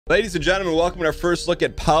Ladies and gentlemen, welcome to our first look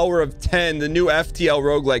at Power of 10, the new FTL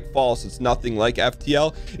roguelike false. It's nothing like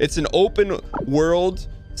FTL. It's an open world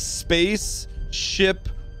space ship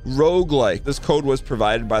roguelike. This code was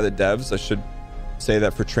provided by the devs. I should say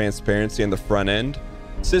that for transparency on the front end.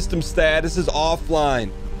 System status is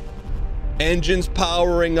offline. Engines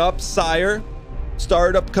powering up, sire.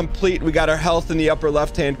 Startup complete. We got our health in the upper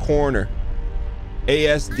left-hand corner.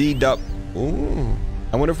 ASD dup. Ooh.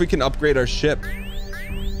 I wonder if we can upgrade our ship.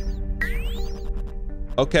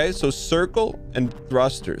 Okay, so circle and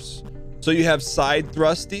thrusters. So you have side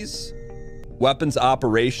thrusties, weapons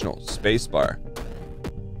operational, spacebar.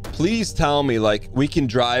 Please tell me like we can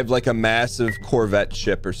drive like a massive Corvette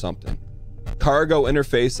ship or something. Cargo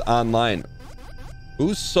interface online.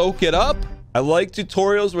 Ooh, soak it up. I like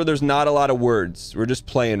tutorials where there's not a lot of words. We're just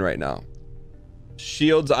playing right now.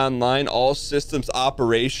 Shields online, all systems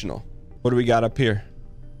operational. What do we got up here?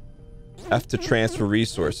 F to transfer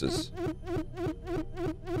resources.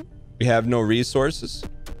 We have no resources,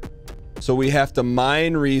 so we have to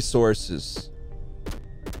mine resources.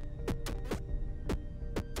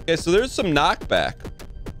 Okay, so there's some knockback.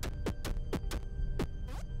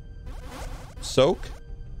 Soak.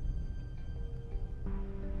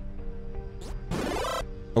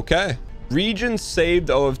 Okay. Region saved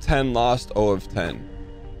O of 10, lost O of 10.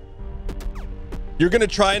 You're gonna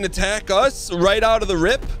try and attack us right out of the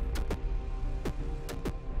rip?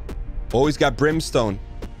 Always got brimstone.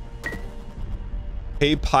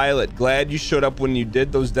 Hey pilot, glad you showed up when you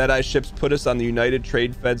did. Those Deadeye ships put us on the United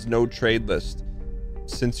Trade Fed's no trade list.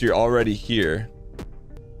 Since you're already here,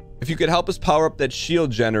 if you could help us power up that shield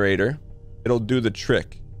generator, it'll do the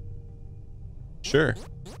trick. Sure.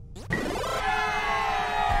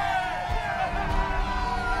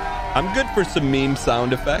 I'm good for some meme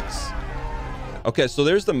sound effects. Okay, so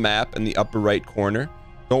there's the map in the upper right corner.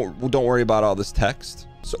 Don't worry about all this text.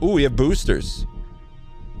 So, ooh, we have boosters.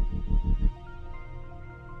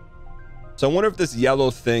 So I wonder if this yellow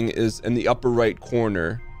thing is in the upper right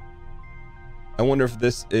corner. I wonder if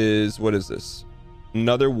this is, what is this?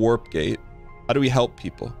 Another warp gate. How do we help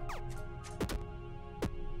people?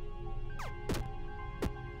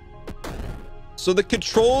 So the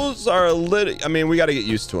controls are a little, I mean, we got to get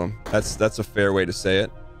used to them. That's a fair way to say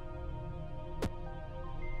it.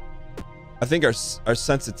 I think our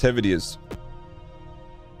sensitivity is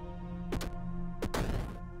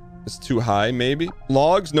too high, maybe.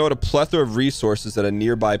 Logs note a plethora of resources at a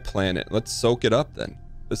nearby planet. Let's soak it up then.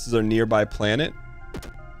 This is our nearby planet.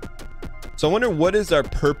 So I wonder what is our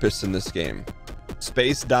purpose in this game?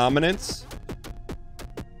 Space dominance?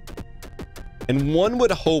 And one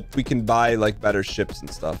would hope we can buy like better ships and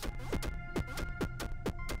stuff.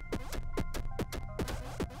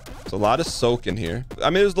 There's a lot of soak in here. I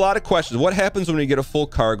mean, there's a lot of questions. What happens when we get a full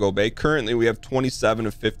cargo bay? Currently, we have 27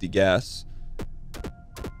 of 50 gas.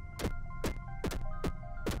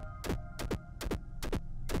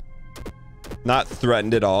 Not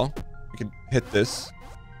threatened at all. We can hit this.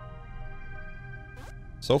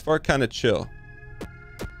 So far, kind of chill.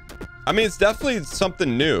 I mean, it's definitely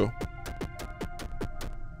something new.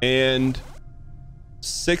 And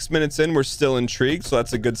 6 minutes in, we're still intrigued, so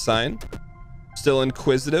that's a good sign. Still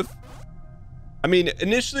inquisitive. I mean,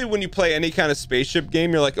 initially, when you play any kind of spaceship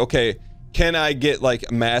game, you're like, okay, can I get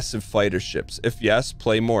like massive fighter ships? If yes,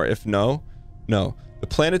 play more. If no, no. The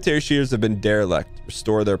planetary shields have been derelict.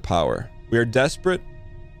 Restore their power. We are desperate.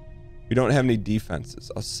 We don't have any defenses.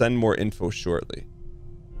 I'll send more info shortly.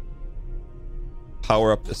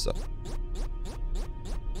 Power up this up.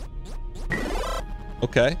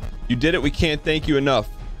 Okay. You did it. We can't thank you enough.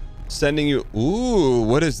 Sending you... Ooh,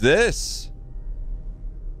 what is this?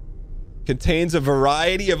 Contains a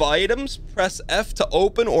variety of items. Press F to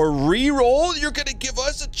open or re-roll. You're going to give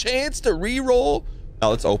us a chance to re-roll.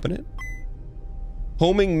 Now let's open it.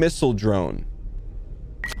 Homing missile drone.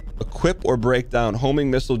 Equip or break down.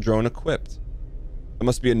 Homing missile drone equipped. That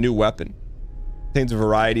must be a new weapon. Contains a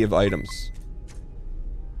variety of items.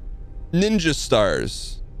 Ninja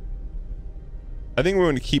stars. I think we're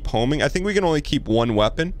going to keep homing. I think we can only keep one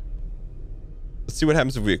weapon. Let's see what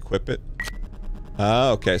happens if we equip it.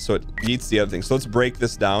 Ah, okay. So it eats the other thing. So let's break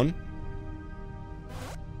this down.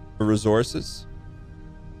 For resources.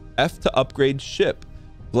 F to upgrade ship.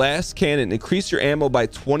 Blast cannon. Increase your ammo by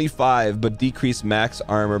 25, but decrease max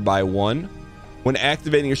armor by 1. When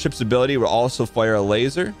activating your ship's ability, it will also fire a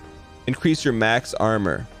laser. Increase your max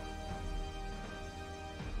armor.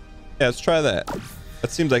 Yeah, let's try that.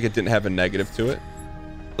 That seems like it didn't have a negative to it.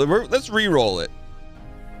 Let's re-roll it.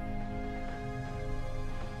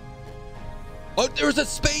 Oh, there was a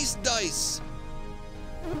space dice.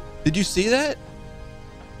 Did you see that?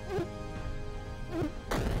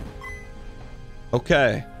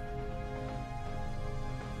 Okay.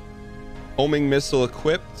 Homing missile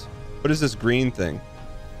equipped. What is this green thing?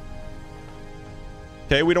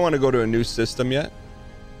 Okay, we don't want to go to a new system yet.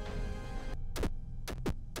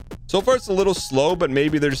 So far, it's a little slow, but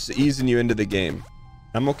maybe they're just easing you into the game.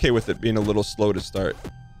 I'm okay with it being a little slow to start.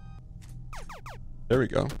 There we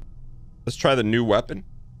go. Let's try the new weapon.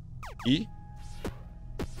 E.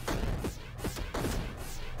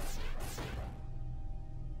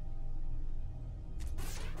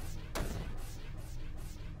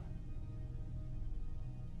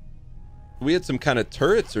 We had some kind of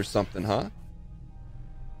turrets or something, huh?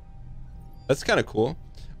 That's kind of cool.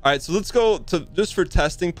 All right, so let's go to, just for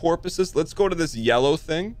testing purposes, let's go to this yellow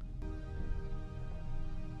thing.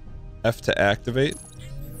 F to activate.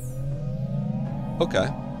 Okay.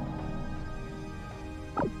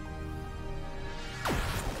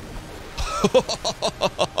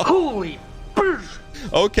 Holy burst.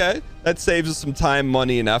 Okay, that saves us some time,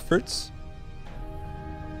 money, and efforts.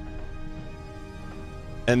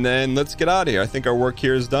 And then let's get out of here. I think our work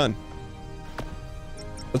here is done.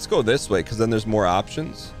 Let's go this way because then there's more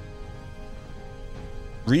options.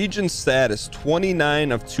 Region status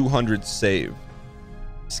 29 of 200 save.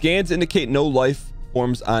 Scans indicate no life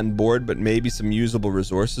forms on board, but maybe some usable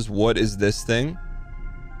resources. What is this thing?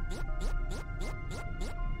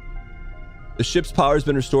 The ship's power has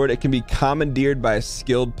been restored. It can be commandeered by a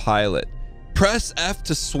skilled pilot. Press F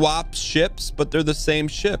to swap ships, but they're the same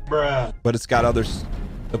ship. Bruh. But it's got others.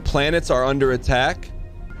 The planets are under attack.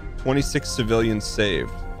 26 civilians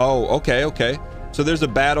saved. Oh, okay, okay. So there's a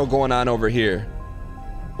battle going on over here.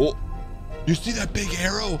 Oh, you see that big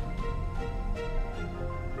arrow?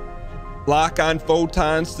 Lock on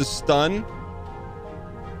photons to stun.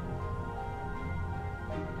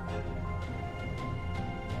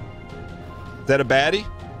 Is that a baddie?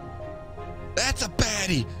 That's a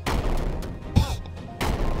baddie.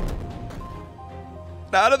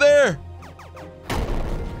 Get out of there.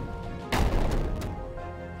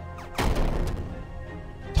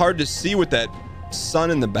 It's hard to see with that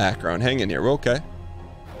sun in the background. Hang in here. We're okay.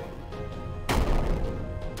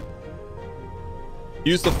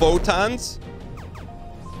 Use the photons.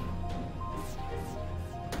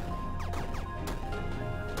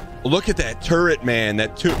 Look at that turret, man.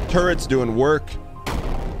 That turret's doing work.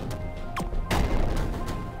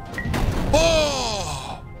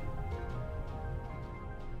 Oh!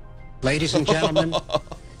 Ladies and gentlemen,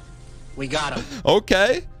 we got him.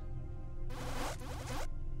 Okay.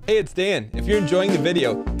 Hey, it's Dan. If you're enjoying the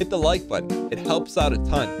video, hit the like button. It helps out a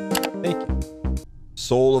ton. Thank you.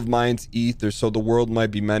 Soul of Mine's ether, so the world might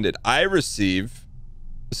be mended. I receive.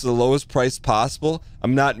 This is the lowest price possible.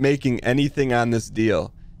 I'm not making anything on this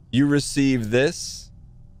deal. You receive this.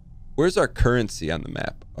 Where's our currency on the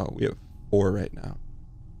map? Oh, we have 4 right now.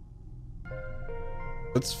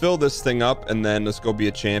 Let's fill this thing up and then let's go be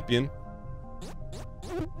a champion.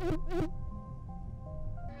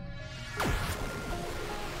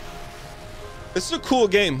 This is a cool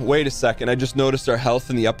game. Wait a second. I just noticed our health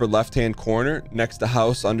in the upper left-hand corner next to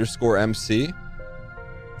house_MC.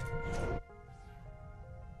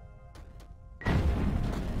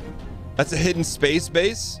 That's a hidden space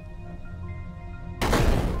base.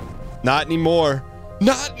 Not anymore.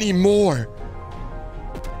 Not anymore.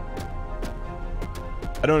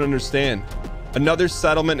 I don't understand. Another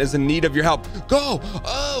settlement is in need of your help. Go.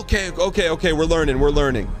 Oh, okay, okay, okay. We're learning. We're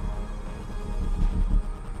learning.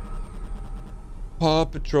 Paw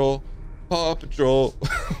Patrol. Paw Patrol.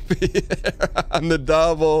 On the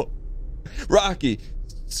double. Rocky.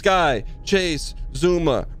 Sky. Chase.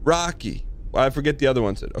 Zuma. Rocky. Well, I forget the other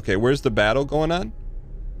ones. Okay, where's the battle going on?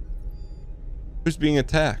 Who's being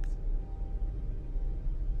attacked?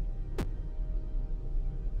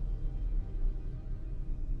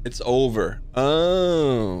 It's over.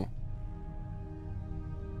 Oh.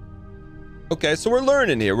 Okay, so we're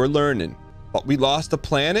learning here. We're learning. Oh, we lost a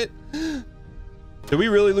planet? Did we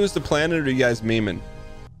really lose the planet, or are you guys memeing?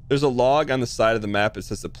 There's a log on the side of the map that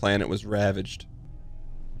says the planet was ravaged.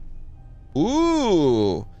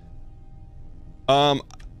 Ooh.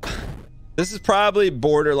 This is probably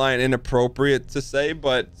borderline inappropriate to say,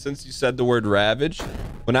 but since you said the word ravaged,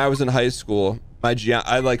 when I was in high school,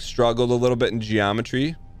 I like struggled a little bit in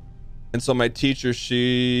geometry. And so my teacher,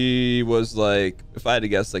 she was like, if I had to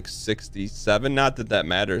guess, like 67. Not that that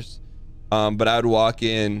matters. But I would walk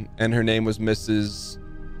in and her name was Mrs.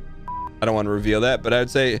 I don't want to reveal that, but I would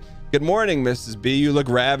say, "Good morning, Mrs. B. You look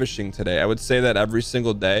ravishing today." I would say that every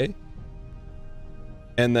single day.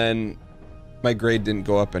 And then my grade didn't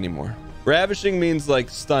go up anymore. Ravishing means like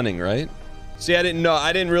stunning, right? See, I didn't know.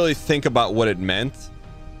 I didn't really think about what it meant.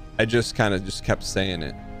 I just kind of just kept saying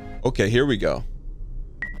it. Okay, here we go.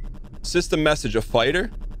 System message, a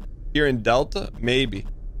fighter here in Delta. Maybe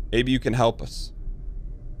you can help us.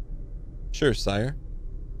 Sure, sire.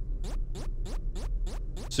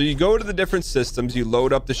 So you go to the different systems, you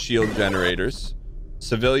load up the shield generators.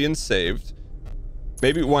 Civilians saved.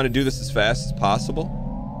 Maybe we want to do this as fast as possible.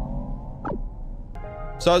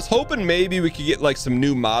 So I was hoping maybe we could get like some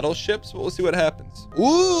new model ships, but we'll see what happens.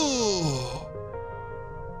 Ooh.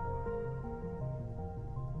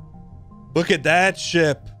 Look at that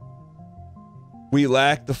ship. We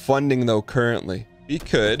lack the funding though currently. We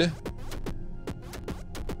could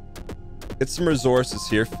get some resources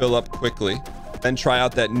here, fill up quickly, then try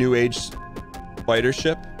out that new age fighter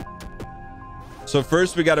ship. So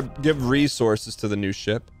first we got to give resources to the new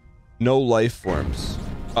ship. No life forms.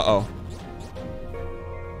 Uh-oh.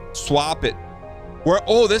 Swap it.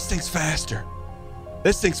 Oh, this thing's faster.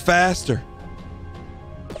 This thing's faster.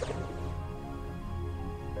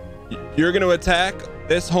 You're going to attack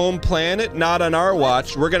this home planet? Not on our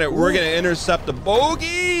watch. We're going to intercept the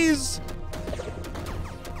bogeys.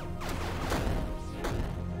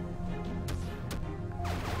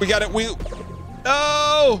 We got it.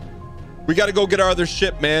 No! We got to go get our other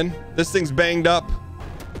ship, man. This thing's banged up.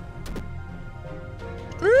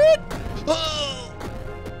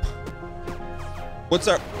 What's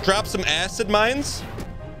our... Drop some acid mines?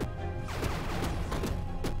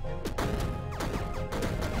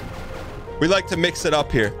 We like to mix it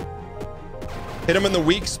up here. Hit him in the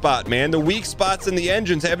weak spot, man. The weak spot's in the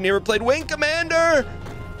engines. Haven't you ever played Wing Commander?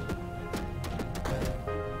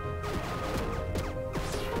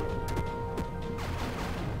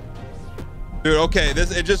 Dude, okay,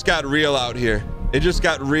 it just got real out here. It just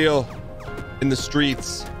got real in the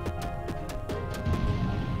streets.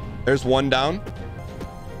 There's one down.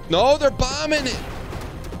 No, they're bombing it.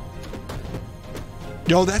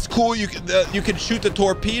 Yo, that's cool. You can shoot the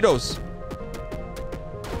torpedoes.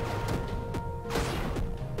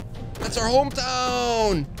 That's our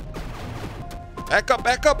hometown. Back up,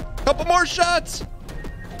 back up. Couple more shots.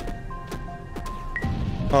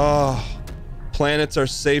 Oh. Planets are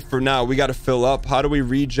safe for now. We got to fill up. How do we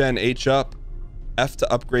regen H up? F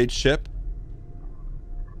to upgrade ship.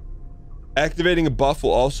 Activating a buff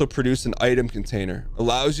will also produce an item container.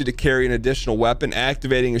 Allows you to carry an additional weapon.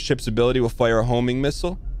 Activating a ship's ability will fire a homing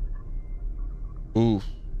missile. Ooh.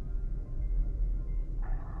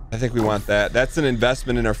 I think we want that. That's an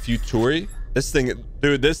investment in our Futuri. This thing,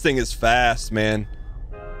 dude, this thing is fast, man.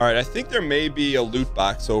 All right, I think there may be a loot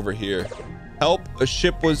box over here. Help, a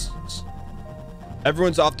ship was...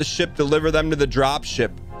 Everyone's off the ship. Deliver them to the drop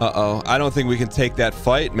ship. Uh-oh. I don't think we can take that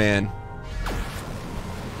fight, man.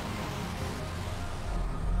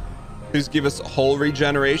 Please give us hull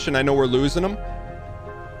regeneration. I know we're losing them.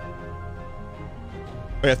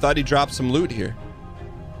 Wait, I thought he dropped some loot here.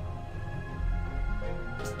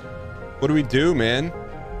 What do we do, man?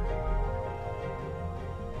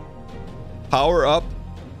 Power up.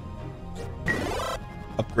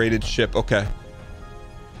 Upgraded ship. Okay.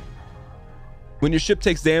 When your ship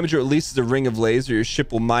takes damage or releases a ring of laser, your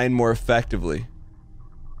ship will mine more effectively.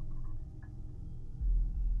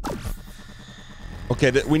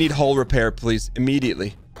 Okay, we need hull repair, please,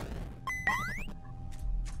 immediately.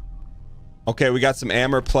 Okay, we got some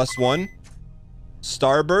armor +1.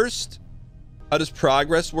 Starburst. How does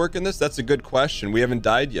progress work in this? That's a good question. We haven't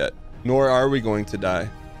died yet, nor are we going to die.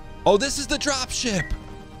 Oh, this is the drop ship.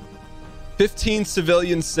 15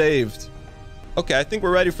 civilians saved. Okay, I think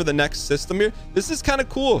we're ready for the next system here. This is kind of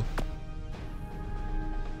cool.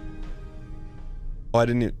 Oh, I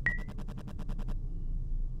didn't even...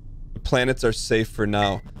 The planets are safe for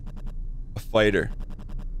now. A fighter.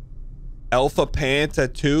 Alpha Panta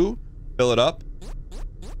 2. Fill it up.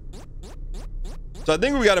 So I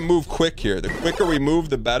think we got to move quick here. The quicker we move,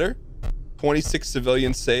 the better. 26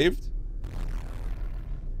 civilians saved.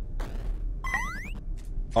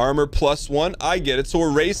 Armor +1. I get it. So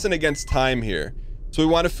we're racing against time here. So we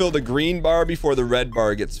want to fill the green bar before the red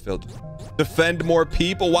bar gets filled. Defend more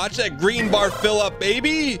people. Watch that green bar fill up,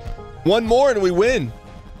 baby. One more and we win.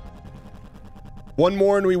 One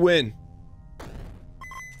more and we win.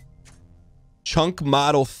 Chunk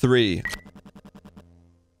Model 3.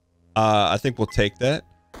 I think we'll take that.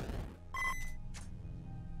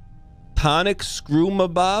 Tonic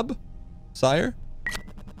Screwmabob, sire.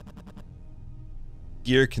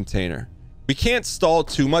 Gear container. We can't stall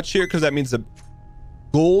too much here because that means the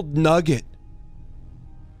gold nugget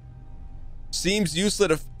seems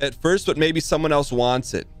useless at first, but maybe someone else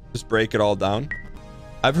wants it. Just break it all down.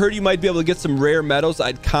 I've heard you might be able to get some rare metals.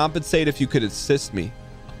 I'd compensate if you could assist me.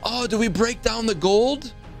 Oh, do we break down the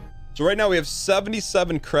gold? So right now we have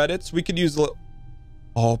 77 credits. We could use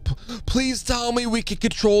Oh, please tell me we can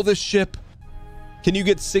control this ship. Can you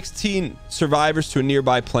get 16 survivors to a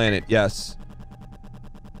nearby planet? Yes.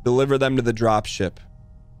 Deliver them to the drop ship.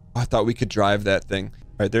 Oh, I thought we could drive that thing.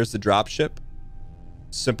 All right, there's the drop ship.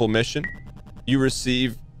 Simple mission. You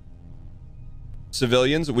receive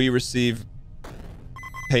civilians. We receive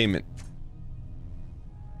payment.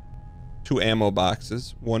 2 ammo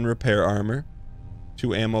boxes. 1 repair armor.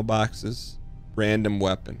 2 ammo boxes. Random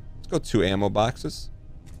weapon. Let's go 2 ammo boxes.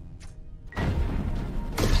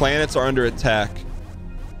 The planets are under attack.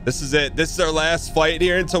 This is it. This is our last fight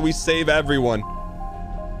here until we save everyone.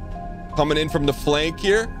 Coming in from the flank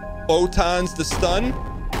here. Photons to stun.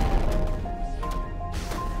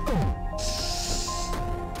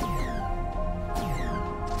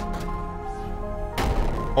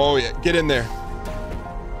 Oh yeah, get in there.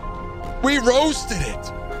 We roasted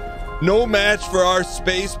it. No match for our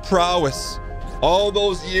space prowess. All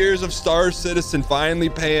those years of Star Citizen finally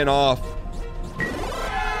paying off.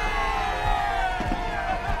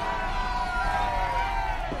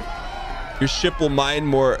 Your ship will mine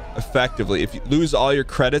more effectively. If you lose all your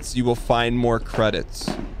credits, you will find more credits.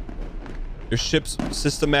 Your ship's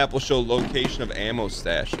system map will show location of ammo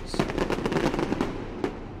stashes.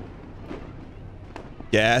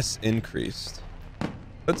 Gas increased.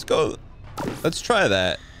 Let's go. Let's try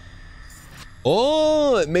that.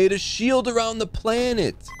 Oh, it made a shield around the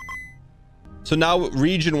planet. So now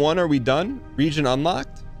region 1, are we done? Region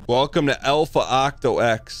unlocked. Welcome to Alpha Octo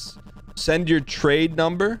X. Send your trade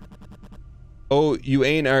number. Oh, you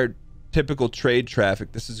ain't our typical trade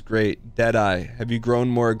traffic. This is great. Deadeye, have you grown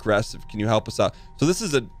more aggressive? Can you help us out? So this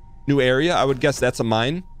is a new area. I would guess that's a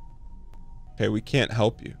mine. Okay, we can't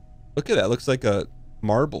help you. Look at that. Looks like a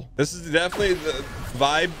marble. This is definitely the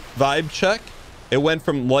vibe check. It went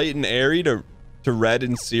from light and airy to red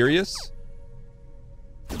and serious.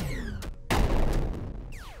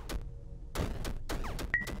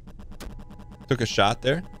 Took a shot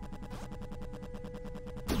there.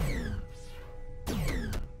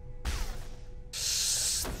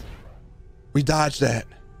 We dodged that.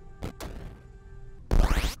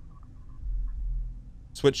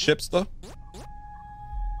 Switch ships though.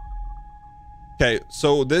 Okay,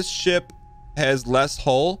 so this ship has less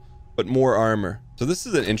hull but more armor. So this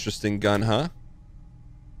is an interesting gun, huh?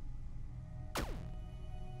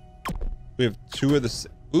 We have 2 of the...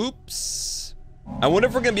 Oops. I wonder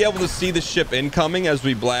if we're gonna be able to see the ship incoming as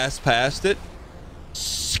we blast past it.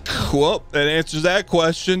 Well, that answers that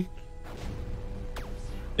question.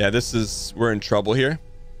 Yeah, this is... We're in trouble here.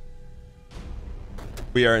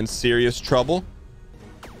 We are in serious trouble.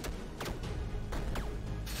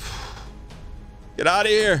 Get out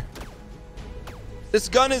of here. This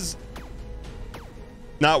gun is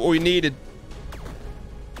not what we needed.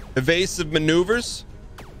 Evasive maneuvers.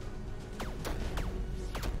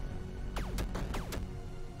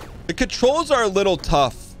 The controls are a little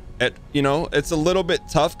tough. You know, it's a little bit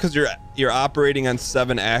tough because you're operating on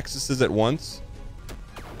 7 axes at once.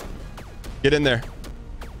 Get in there.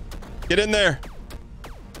 Get in there.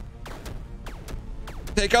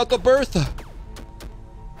 Take out the Bertha.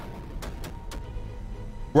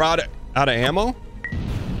 We're out of ammo.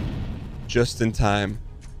 Just in time.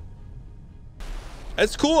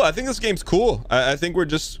 It's cool. I think this game's cool. I think we're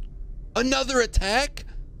just... Another attack?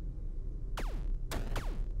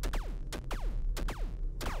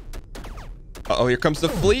 Uh-oh, here comes the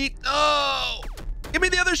fleet. Oh! Give me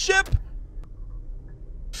the other ship.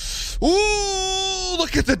 Ooh,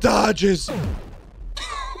 look at the dodges.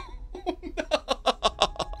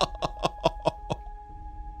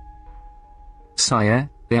 Sire,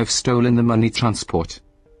 they have stolen the money transport.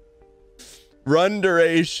 Run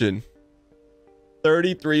duration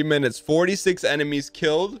 33 minutes. 46 enemies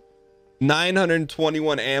killed.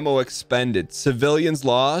 921 ammo expended. Civilians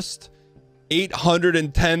lost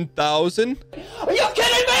 810,000. Are you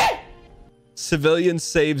kidding me? Civilians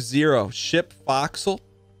saved 0. Ship Foxhole.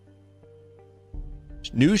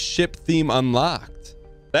 New ship theme unlocked.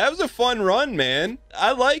 That was a fun run, man.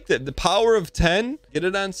 I liked it. The power of 10. Get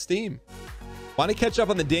it on Steam. Want to catch up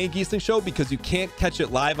on the Dan Giesling Show because you can't catch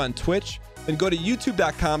it live on Twitch? Then go to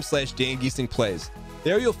youtube.com/DanGieslingPlays.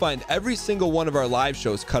 There you'll find every single one of our live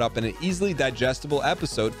shows cut up in an easily digestible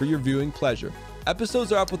episode for your viewing pleasure.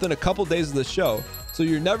 Episodes are up within a couple days of the show, so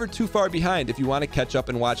you're never too far behind if you want to catch up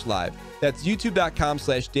and watch live. That's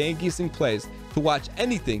youtube.com/DanGieslingPlays to watch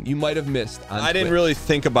anything you might have missed on Twitch. I didn't really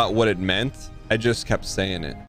think about what it meant. I just kept saying it.